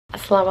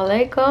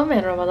Assalamu alaikum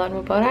and Ramadan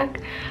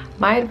Mubarak.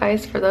 My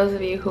advice for those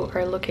of you who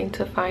are looking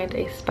to find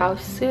a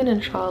spouse soon,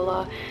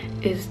 inshallah,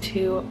 is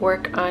to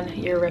work on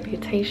your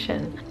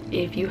reputation.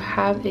 If you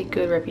have a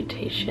good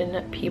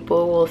reputation,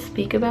 people will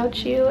speak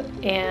about you,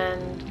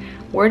 and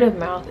word of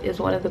mouth is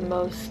one of the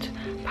most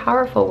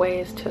powerful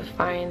ways to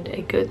find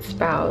a good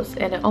spouse,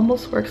 and it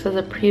almost works as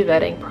a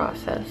pre-vetting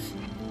process.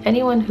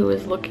 Anyone who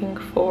is looking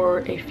for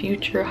a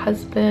future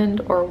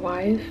husband or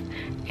wife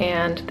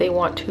and they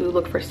want to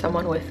look for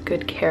someone with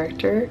good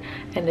character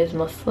and is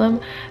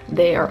Muslim,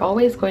 they are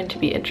always going to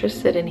be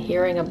interested in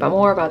hearing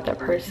more about that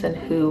person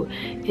who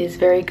is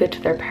very good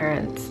to their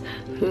parents,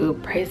 who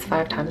prays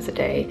 5 times a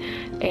day,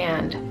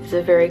 and is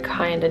a very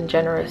kind and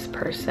generous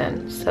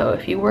person. So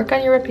if you work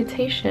on your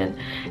reputation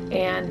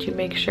and you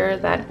make sure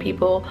that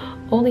people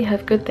only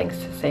have good things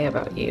to say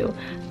about you,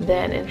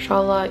 then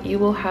inshallah you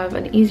will have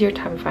an easier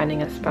time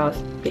finding a spouse,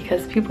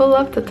 because people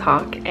love to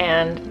talk,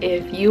 and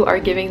if you are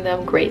giving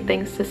them great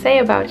things to say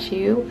about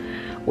you,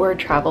 word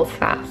travels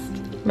fast.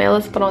 May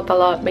Allah subhanahu wa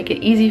ta'ala make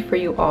it easy for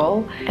you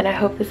all, and I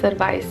hope this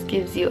advice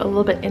gives you a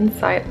little bit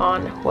insight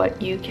on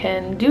what you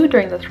can do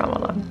during this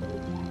Ramadan.